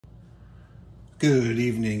Good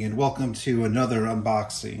evening and welcome to another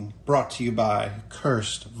unboxing brought to you by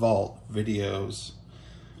Cursed Vault Videos.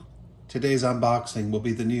 Today's unboxing will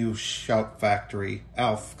be the new Shout Factory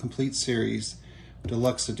ALF Complete Series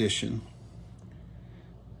Deluxe Edition.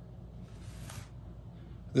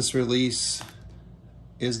 This release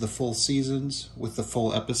is the full seasons with the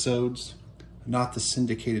full episodes, not the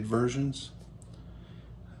syndicated versions.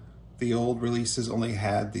 The old releases only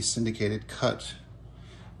had the syndicated cut,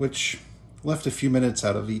 which left a few minutes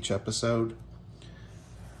out of each episode.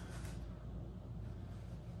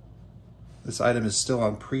 This item is still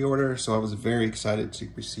on pre-order, so I was very excited to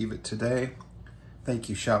receive it today. Thank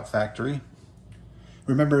you, Shout Factory.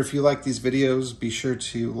 Remember, if you like these videos, be sure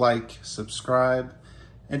to like, subscribe,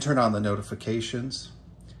 and turn on the notifications.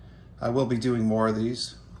 I will be doing more of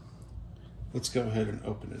these. Let's go ahead and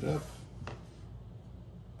open it up.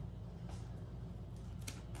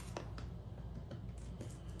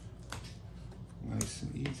 Nice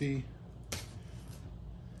and easy.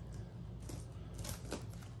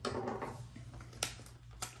 All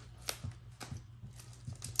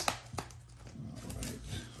right.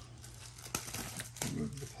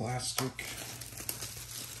 Remove the plastic.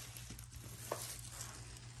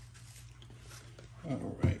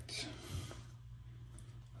 All right.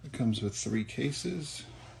 It comes with 3 cases.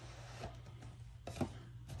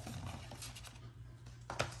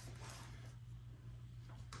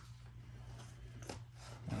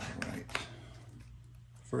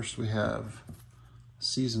 First we have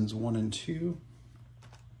seasons 1 and 2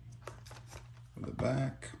 for the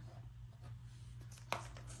back.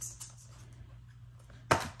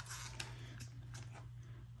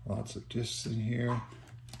 Lots of discs in here.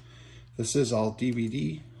 This is all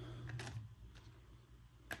DVD.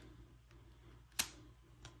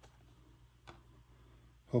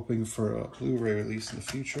 Hoping for a Blu-ray release in the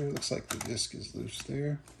future. Looks like the disc is loose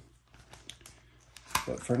there.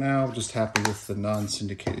 But for now, I'm just happy with the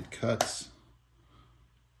non-syndicated cuts.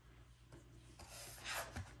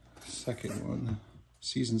 Second one,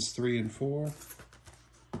 seasons 3 and 4.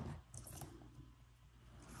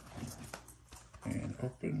 And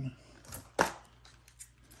open.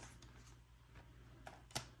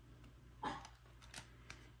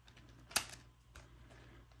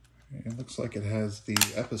 And it looks like it has the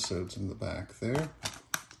episodes in the back there.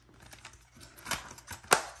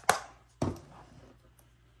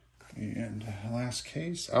 And last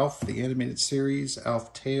case, ALF, the animated series,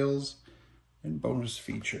 ALF Tales, and bonus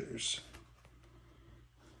features.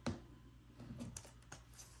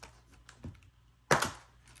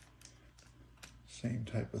 Same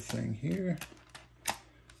type of thing here.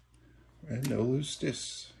 And no loose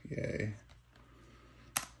discs, yay.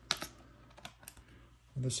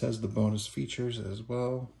 And this has the bonus features as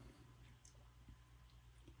well.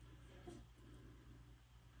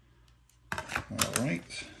 All right.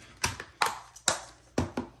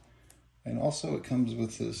 And also it comes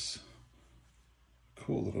with this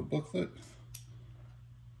cool little booklet.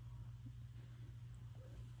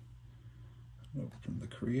 Note from the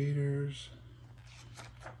creators.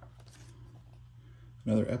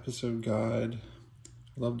 Another episode guide.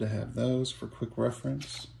 Love to have those for quick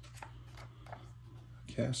reference.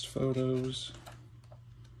 Cast photos.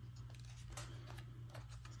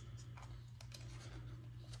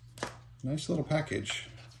 Nice little package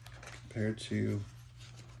compared to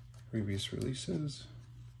previous releases.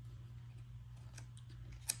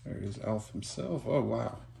 There is ALF himself. Oh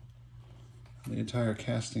wow. The entire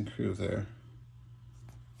cast and crew there.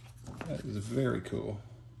 That is very cool.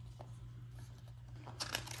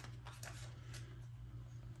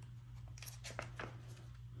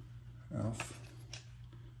 ALF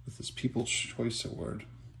with this People's Choice Award.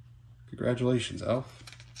 Congratulations, ALF.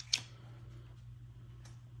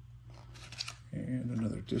 And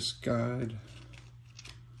another disc guide.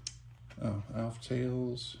 Oh, ALF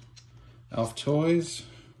Tales, ALF Toys.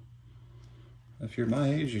 If you're my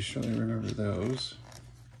age, you surely remember those.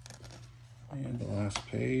 And the last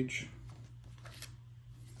page.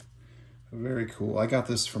 Very cool. I got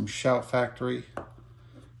this from Shout Factory,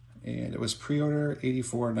 and it was pre-order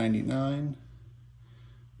 $84.99.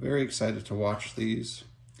 Very excited to watch these.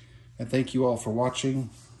 And thank you all for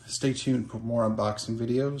watching. Stay tuned for more unboxing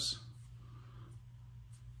videos.